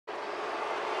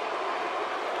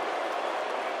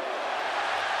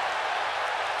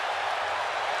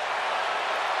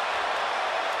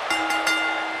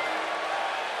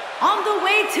on the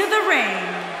way to the ring,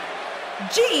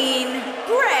 Jean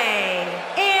Grey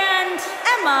and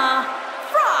Emma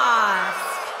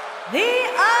Frost, the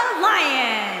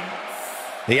Alliance.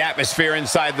 The atmosphere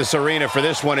inside this arena for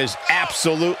this one is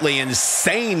absolutely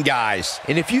insane, guys.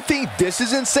 And if you think this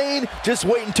is insane, just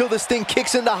wait until this thing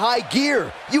kicks into high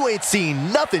gear. You ain't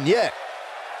seen nothing yet.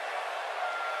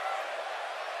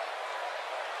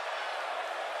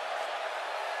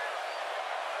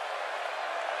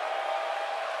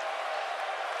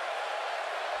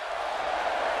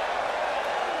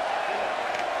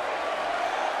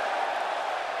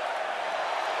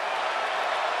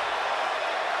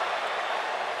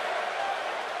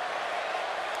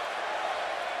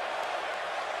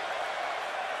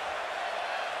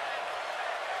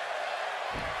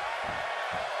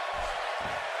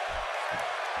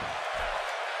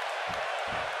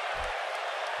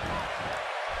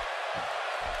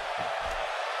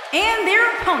 And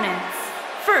their opponents,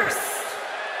 first,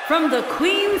 from the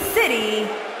Queen City,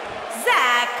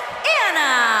 Zach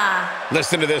Anna.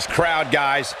 Listen to this crowd,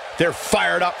 guys. They're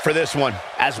fired up for this one.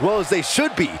 As well as they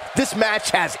should be. This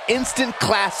match has instant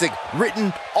classic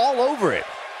written all over it.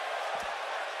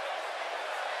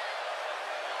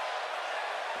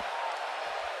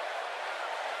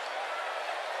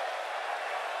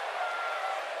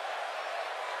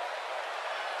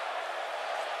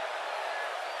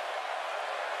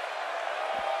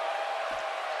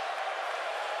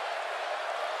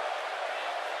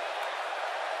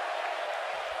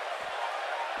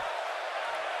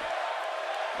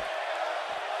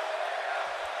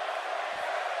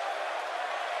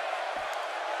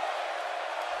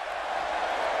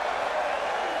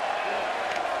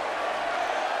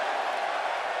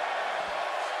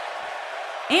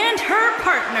 And her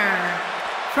partner,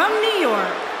 from New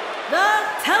York, the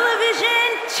television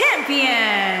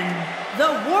champion,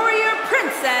 the Warrior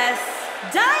Princess,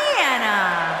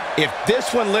 Diana. If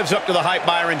this one lives up to the hype,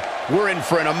 Byron, we're in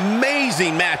for an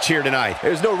amazing match here tonight.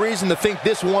 There's no reason to think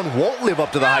this one won't live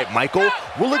up to the hype, Michael.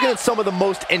 We're looking at some of the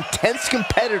most intense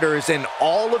competitors in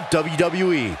all of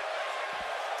WWE.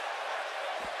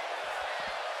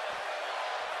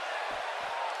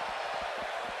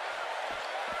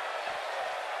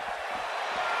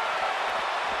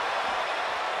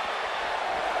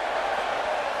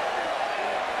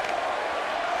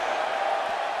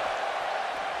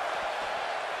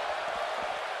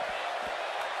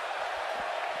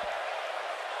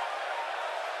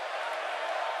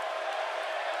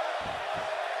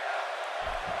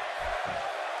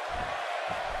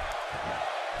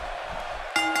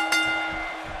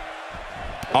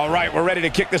 All right, we're ready to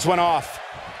kick this one off.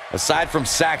 Aside from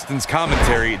Saxton's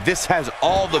commentary, this has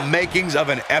all the makings of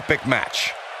an epic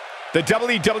match. The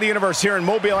WWE Universe here in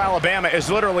Mobile, Alabama is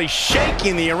literally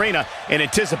shaking the arena in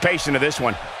anticipation of this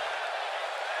one.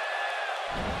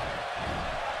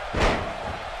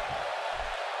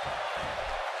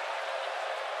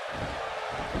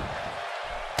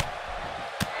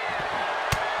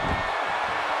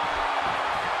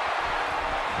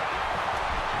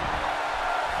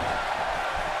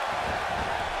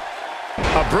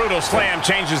 A brutal slam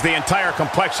changes the entire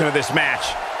complexion of this match.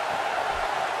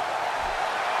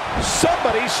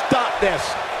 Somebody stop this.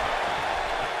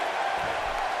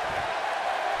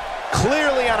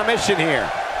 Clearly on a mission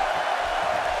here.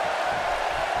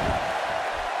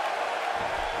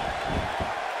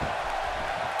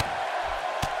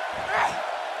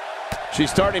 She's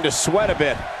starting to sweat a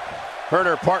bit. Her and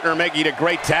her partner making a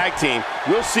great tag team.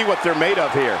 We'll see what they're made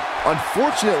of here.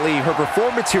 Unfortunately, her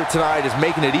performance here tonight is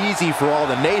making it easy for all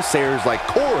the naysayers like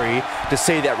Corey to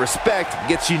say that respect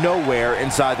gets you nowhere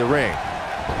inside the ring.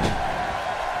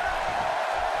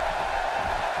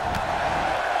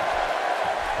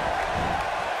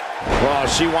 Well,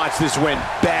 she wants this win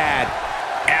bad.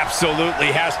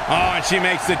 Absolutely has. Oh, and she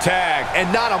makes the tag. And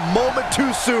not a moment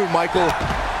too soon, Michael.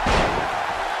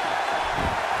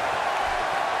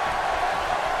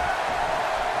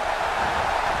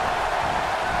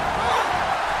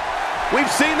 We've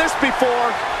seen this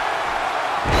before.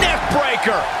 Neck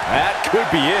breaker. That could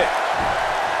be it.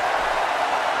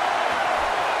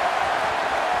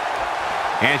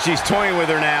 And she's toying with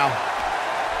her now.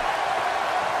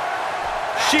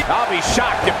 I'll be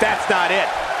shocked if that's not it.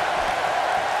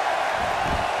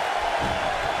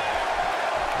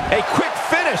 A quick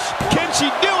finish. Can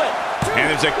she do it? And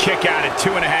there's a kick out at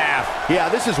 2.5. Yeah,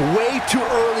 this is way too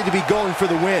early to be going for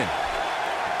the win.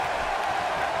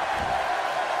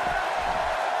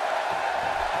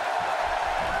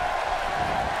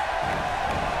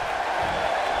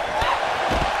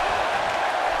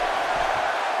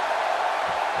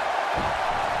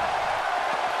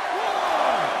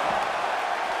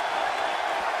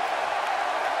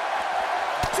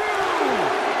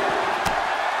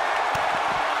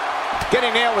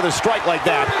 Getting nailed with a strike like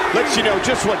that lets you know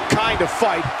just what kind of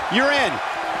fight you're in.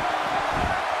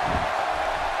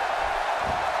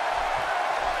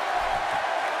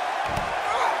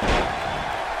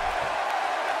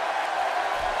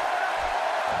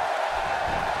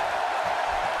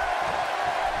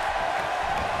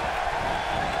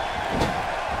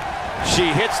 She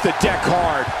hits the deck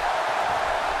hard.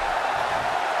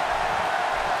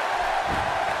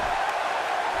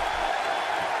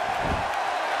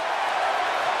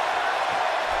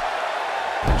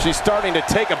 She's starting to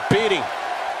take a beating.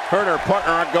 Her and her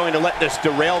partner aren't going to let this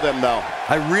derail them, though.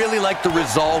 I really like the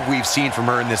resolve we've seen from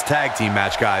her in this tag team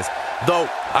match, guys. Though,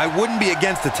 I wouldn't be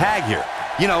against the tag here.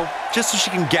 You know, just so she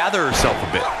can gather herself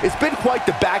a bit. It's been quite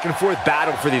the back and forth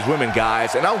battle for these women,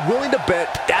 guys, and I'm willing to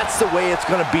bet that's the way it's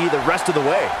going to be the rest of the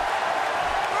way.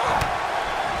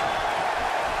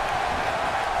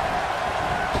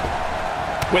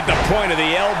 With the point of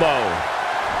the elbow.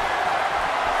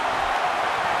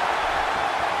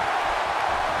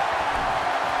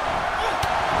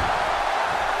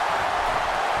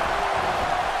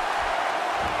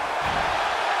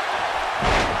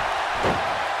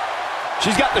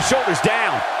 She's got the shoulders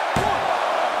down.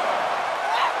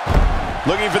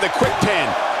 Looking for the quick pin.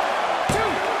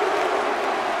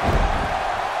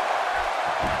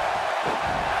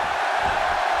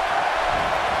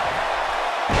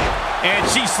 And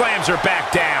she slams her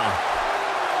back down.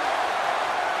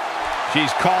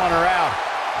 She's calling her out.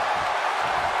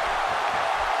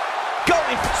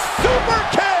 Going super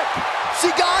kick. She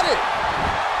got it.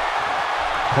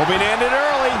 Hoping to end it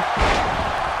early.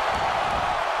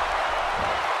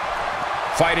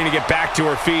 Fighting to get back to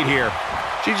her feet here.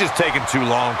 She's just taking too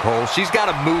long, Cole. She's got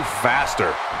to move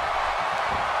faster.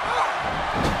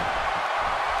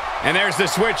 And there's the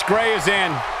switch. Gray is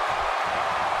in.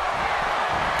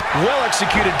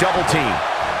 Well-executed double team.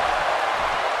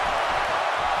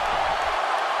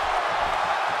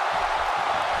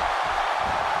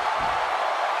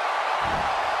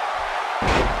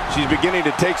 She's beginning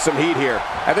to take some heat here.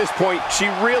 At this point, she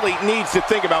really needs to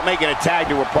think about making a tag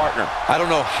to her partner. I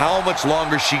don't know how much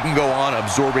longer she can go on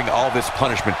absorbing all this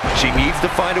punishment. She needs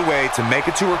to find a way to make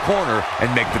it to her corner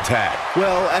and make the tag.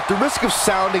 Well, at the risk of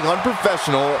sounding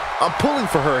unprofessional, I'm pulling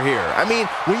for her here. I mean,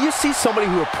 when you see somebody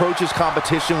who approaches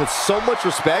competition with so much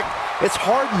respect, it's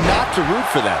hard not to root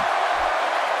for them.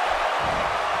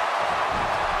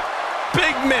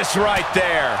 Big miss right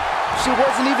there. She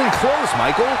wasn't even close,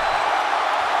 Michael.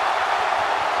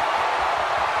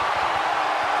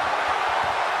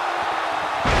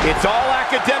 It's all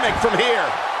academic from here.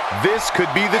 This could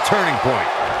be the turning point.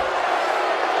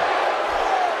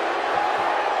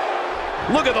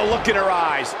 Look at the look in her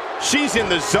eyes. She's in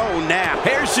the zone now.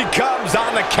 Here she comes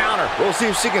on the counter. We'll see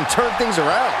if she can turn things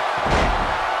around.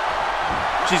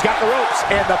 She's got the ropes,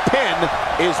 and the pin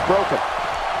is broken.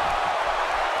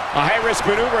 A high-risk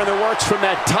maneuver in the works from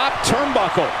that top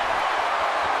turnbuckle.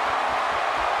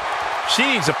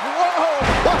 She's a...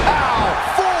 Whoa! Wow!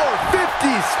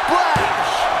 450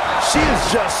 splash! She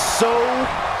is just so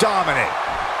dominant.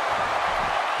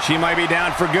 She might be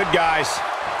down for good, guys.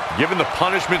 Given the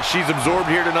punishment she's absorbed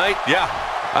here tonight, yeah,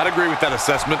 I'd agree with that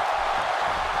assessment.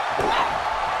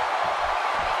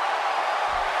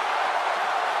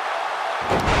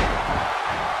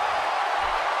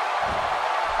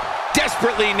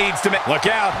 Desperately needs to make... Look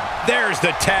out. There's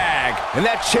the tag. And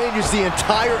that changes the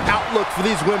entire outlook for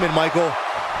these women, Michael.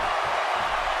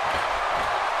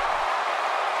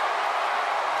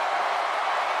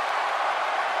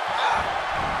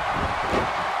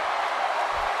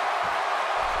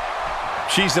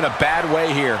 She's in a bad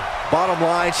way here. Bottom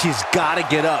line, she's got to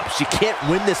get up. She can't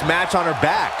win this match on her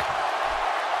back.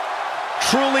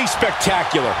 Truly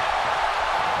spectacular.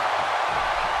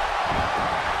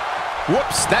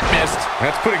 Whoops, that missed.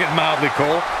 That's putting it mildly,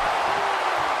 Cole.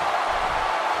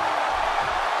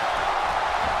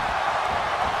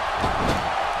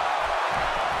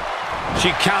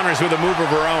 She counters with a move of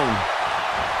her own.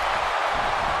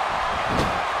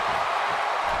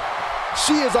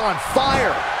 She is on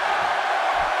fire.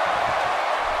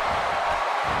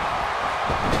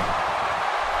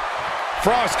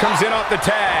 Frost comes in off the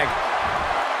tag.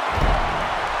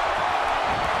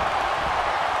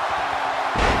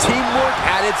 Teamwork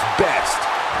at its best.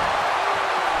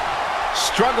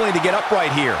 Struggling to get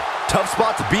upright here. Tough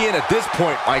spot to be in at this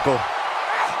point, Michael.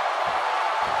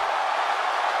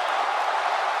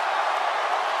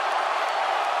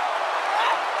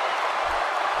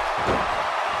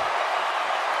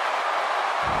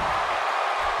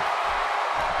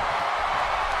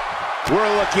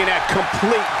 We're looking at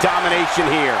complete domination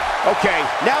here. Okay,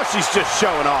 now she's just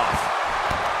showing off.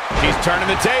 She's turning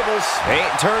the tables.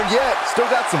 Ain't turned yet. Still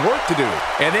got some work to do.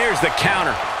 And there's the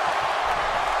counter.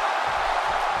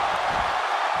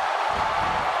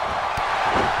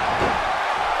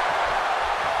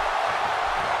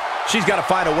 She's got to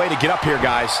find a way to get up here,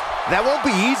 guys. That won't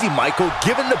be easy, Michael,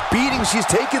 given the beating she's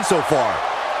taken so far.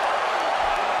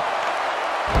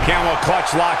 Camel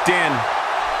clutch locked in.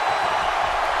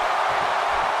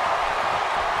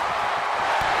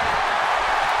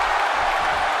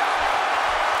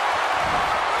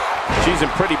 She's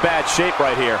in pretty bad shape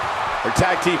right here. Her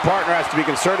tag team partner has to be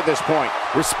concerned at this point.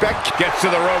 Respect Gets to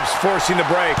the ropes, forcing the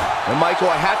break. And Michael,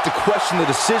 I have to question the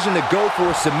decision to go for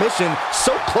a submission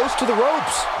so close to the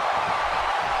ropes.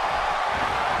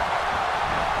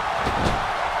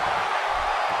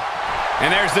 And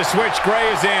there's the switch. Gray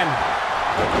is in.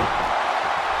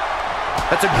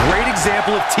 That's a great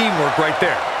example of teamwork right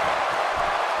there.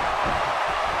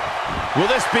 Will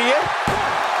this be it?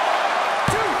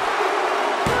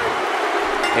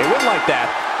 A win like that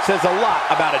says a lot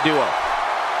about a duo.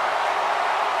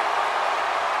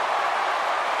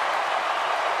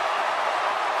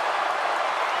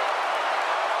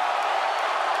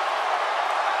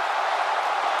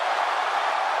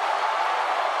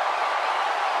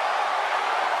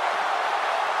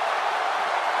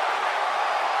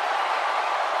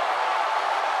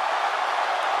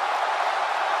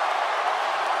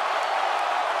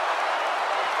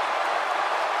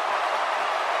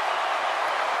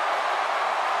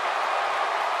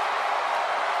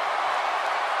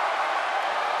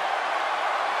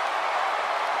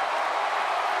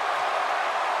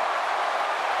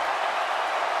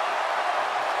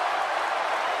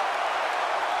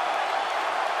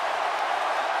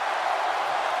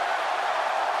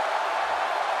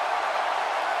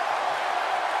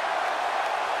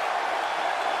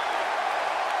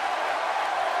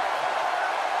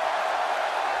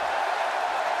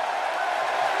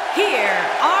 Here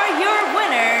are your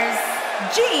winners,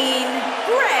 Jean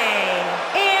Grey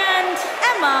and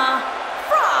Emma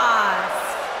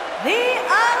Frost, the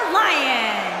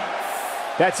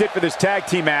Alliance. That's it for this tag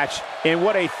team match, and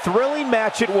what a thrilling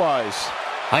match it was.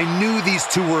 I knew these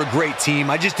two were a great team.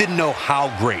 I just didn't know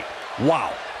how great.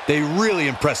 Wow, they really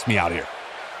impressed me out here.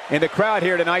 And the crowd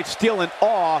here tonight still in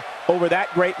awe over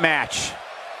that great match.